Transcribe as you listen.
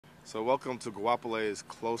So welcome to Goapele's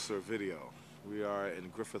Closer video. We are in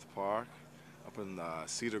Griffith Park, up in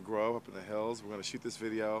Cedar Grove, up in the hills. We're going to shoot this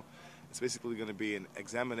video. It's basically going to be an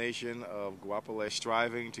examination of Goapele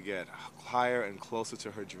striving to get higher and closer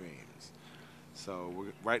to her dreams. So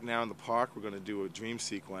right now in the park, we're going to do a dream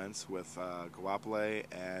sequence with Goapele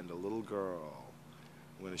and a little girl.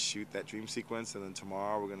 We're going to shoot that dream sequence, and then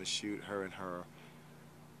tomorrow we're going to shoot her in her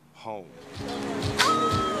home.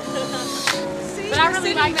 But I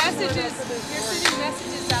really like messages. You're sending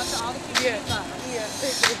messages out to all the people. Yeah.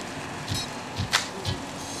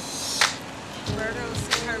 Virgo,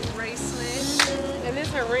 see her bracelet. And this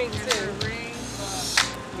is her ring Here's too. her ring.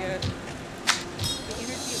 Yeah. The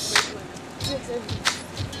energy of great women.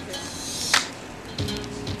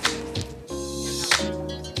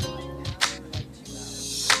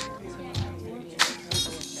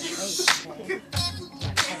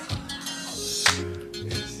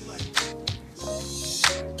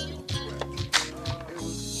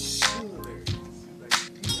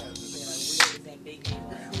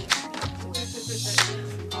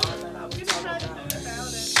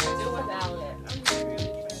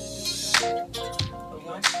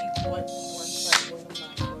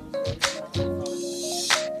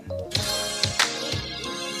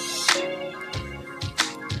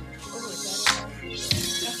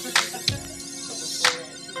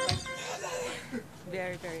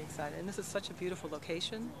 Very, very excited. And this is such a beautiful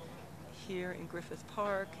location here in Griffith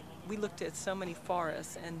Park. We looked at so many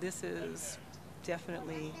forests, and this is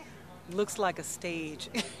definitely looks like a stage.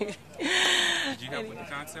 Did you help with the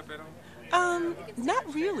concept at all?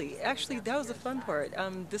 Not really. Actually, that was the fun part.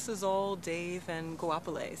 This is all Dave and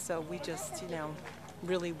Goapele, so we just,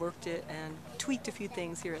 really worked it and tweaked a few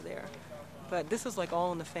things here and there. But this is like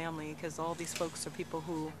all in the family, because all these folks are people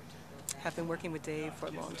who have been working with Dave for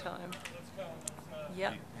a long time.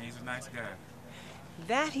 Yep. He's a nice guy.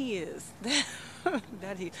 That he is.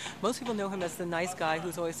 Most people know him as the nice guy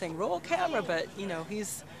who's always saying, roll camera, but,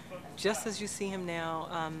 he's just as you see him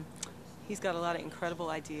now. He's got a lot of incredible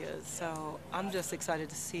ideas, so I'm just excited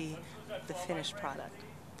to see the finished product.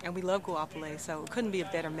 And we love Goapele, so it couldn't be a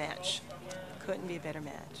better match. Couldn't be a better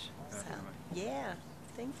match. So, yeah.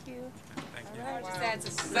 Thank you. Thank you. All right, just adds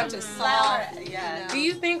such a flower. soft, Yeah. Do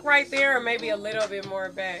you think right there, or maybe a little bit more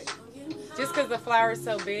back? Just because the flower is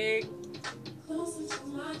so big?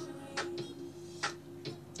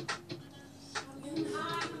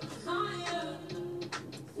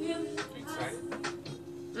 Excited?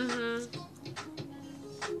 Mm-hmm.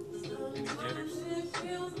 Any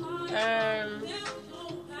jitters?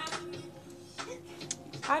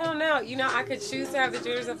 I don't know. I could choose to have the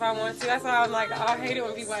jitters if I want to. That's why I'm like, I hate it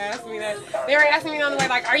when people ask me that. They were asking me on the way,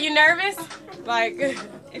 like, are you nervous? Like,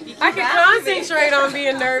 I could concentrate on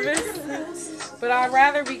being nervous, but I'd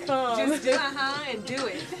rather be calm. Just do and do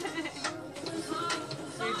it.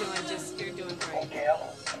 You're doing great.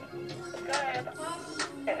 Good.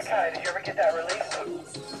 Hey, Kai, did you ever get that release?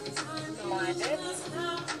 No, I did.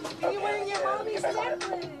 You're wearing your mommy's necklace.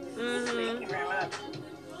 Thank you very much.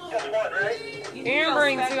 Just one, right?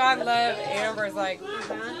 Ambering too. I love Amber's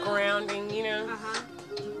grounding,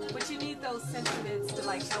 But you need those sentiments to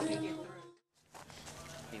help you get through.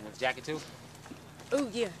 You want the jacket too? Oh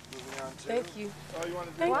yeah. Thank you.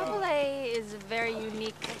 Goapele is a very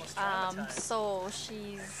unique soul.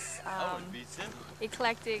 She's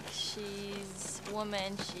eclectic, she's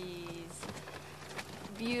woman, she's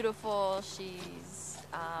beautiful, she's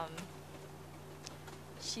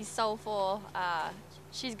soulful,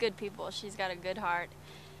 she's good people, she's got a good heart,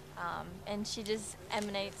 and she just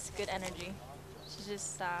emanates good energy. She's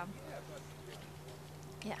just,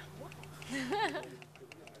 yeah.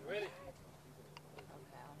 Ready? Okay,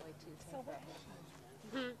 I'll wait till you take that.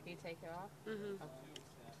 Can you take it off? Mm-hmm.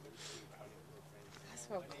 That's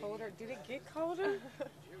so colder. Did it get colder?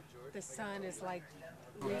 The sun is like...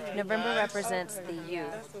 November represents the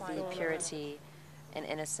youth, the purity and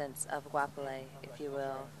innocence of Goapele, if you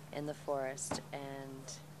will, in the forest,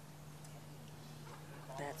 and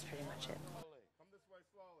that's pretty much it. Come this way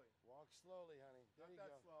slowly. Walk slowly, honey. There you go.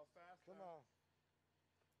 Slow, fast. Come on.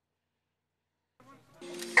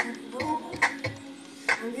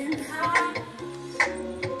 I'm getting high,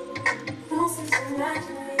 closer to my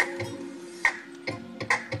dream.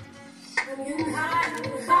 I'm getting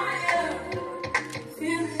higher,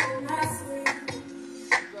 feeling my sleep.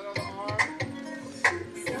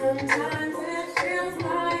 Sometimes it feels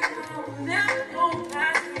like I'll never go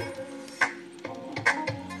past you.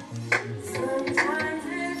 Sometimes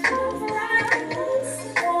it feels like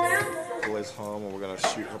Goapele's home, and we're going to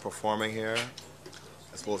shoot her performing here.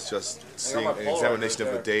 as well as just seeing an examination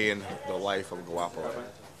of the day in the life of Goapele.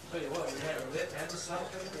 You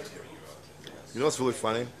know what's really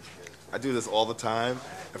funny? I do this all the time,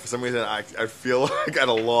 and for some reason I feel like at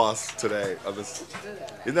a loss today of this.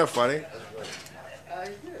 Isn't that funny?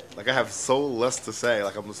 Like I have so less to say.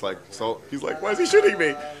 Like I'm just like, so he's like, why is he shooting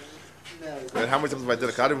me? And how many times have I did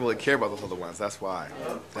it? 'Cause I didn't really care about those other ones. That's why.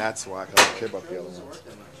 That's why. 'Cause I don't care about the other ones.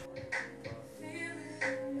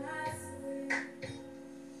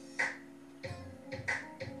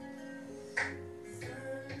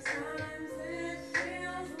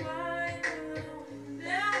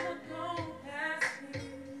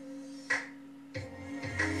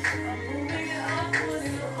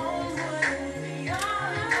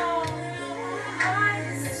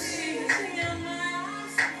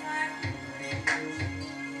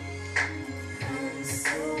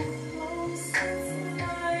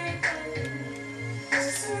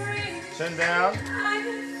 Chin down.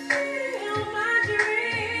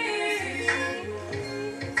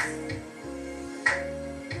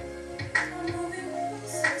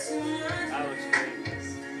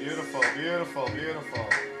 Beautiful, beautiful, beautiful.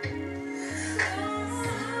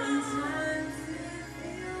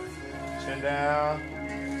 Chin down.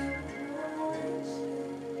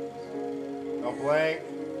 Don't blink.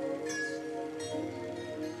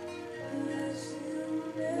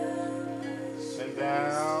 Chin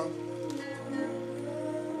down.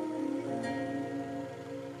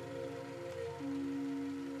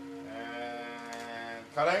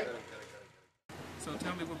 Cutting. So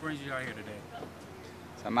tell me what brings you out here today?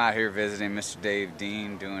 So I'm out here visiting Mr. Dave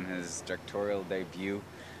Dean, doing his directorial debut,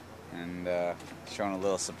 and showing a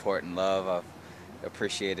little support and love. I've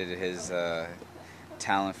appreciated his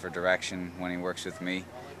talent for direction when he works with me.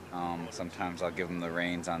 Sometimes I'll give him the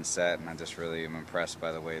reins on set, and I just really am impressed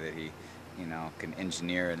by the way that he, can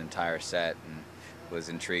engineer an entire set, and was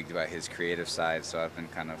intrigued by his creative side. So I've been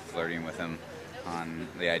kind of flirting with him on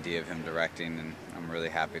the idea of him directing, and I'm really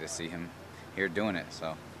happy to see him here doing it.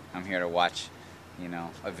 So I'm here to watch,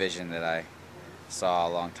 a vision that I saw a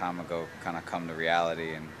long time ago kind of come to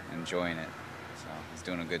reality, and enjoying it. So he's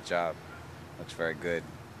doing a good job. Looks very good.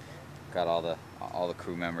 Got all the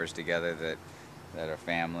crew members together that are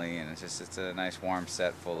family, and it's a nice warm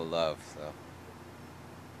set full of love.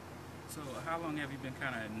 So how long have you been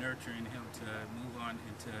kind of nurturing him to move on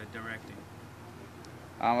into directing?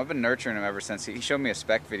 I've been nurturing him ever since he showed me a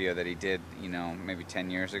spec video that he did, maybe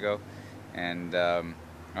 10 years ago, and I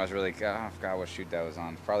was really, I forgot what shoot that was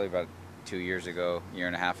on, probably about 2 years ago, year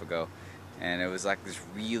and a half ago, and it was like this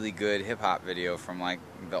really good hip-hop video from like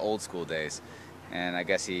the old school days, and I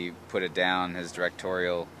guess he put it down, his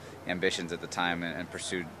directorial ambitions at the time, and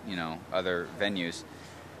pursued, other venues.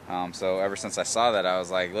 So ever since I saw that, I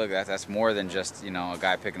was like, look, that's more than just, a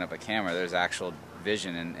guy picking up a camera. There's actual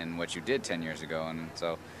vision in what you did 10 years ago, and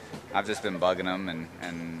so I've just been bugging him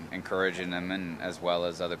and encouraging him, and as well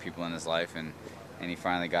as other people in his life, and he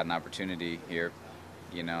finally got an opportunity here,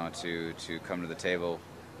 to come to the table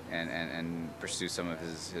and pursue some of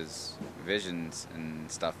his visions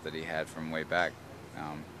and stuff that he had from way back,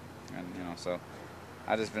 so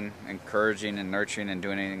I've just been encouraging and nurturing and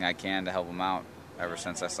doing anything I can to help him out ever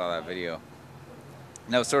since I saw that video.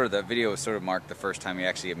 And that was the video marked the first time he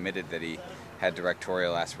actually admitted that he had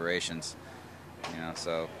directorial aspirations,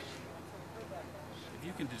 so. If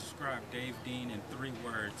you can describe Dave Dean in 3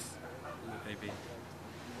 words, what would they be?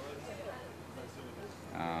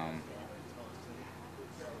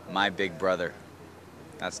 My big brother.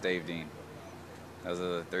 That's Dave Dean. Those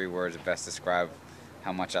are the 3 words that best describe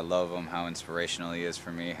how much I love him, how inspirational he is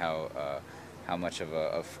for me, how much of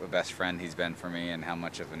a best friend he's been for me, and how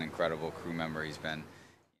much of an incredible crew member he's been.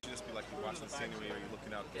 Just be like you're watching the scenery, or you're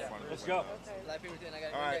looking out the front of the Let's go.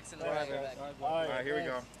 All right, here we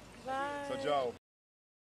go. Bye. So Joe.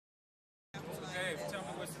 So Dave, tell me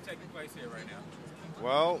what's taking place here right now.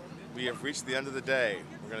 Well, we have reached the end of the day.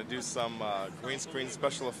 We're going to do some green screen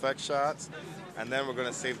special effects shots, and then we're going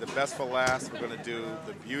to save the best for last. We're going to do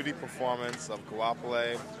the beauty performance of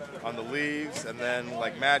Goapele on the leaves, and then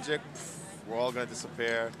like magic, we're all going to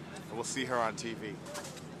disappear, and we'll see her on TV.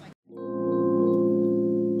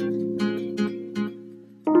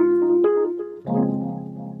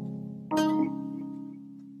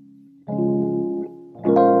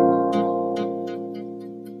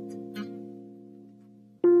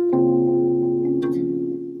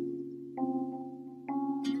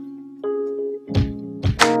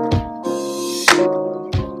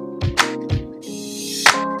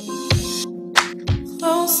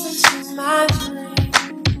 Closer to my dream.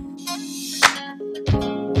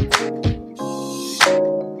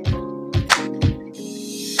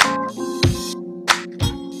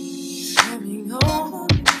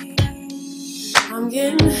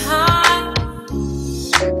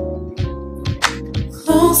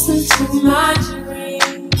 to my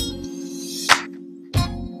dreams.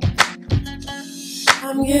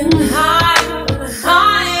 I'm getting higher and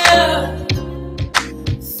higher,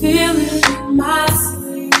 feel it in my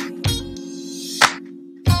sleep.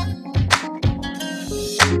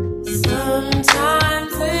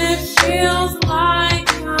 Sometimes it feels like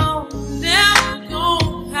I'll never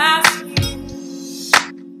go past you.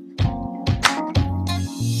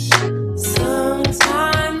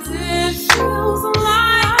 Sometimes it feels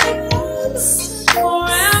like it's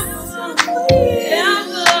forever,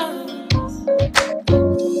 ever.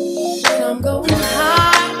 And I'm going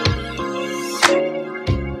high,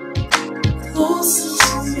 closer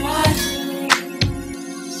to my dreams.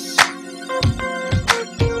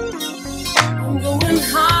 I'm going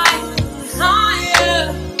higher,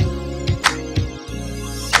 higher.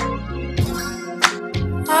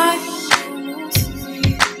 I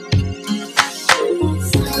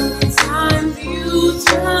sometimes you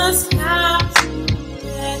just have to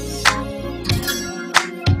let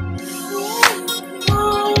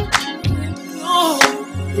go,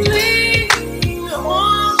 leaving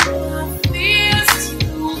all my fears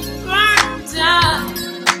to burn down.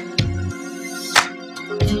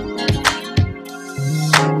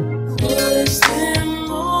 Push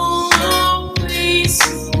them all away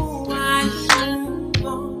so I can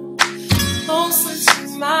go closer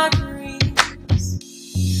to my dreams.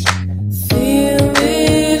 Feel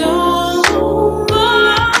it all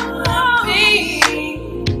over me.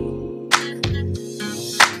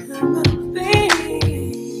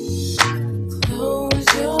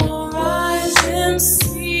 Close your eyes and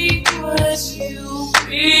see what you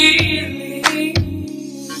feel.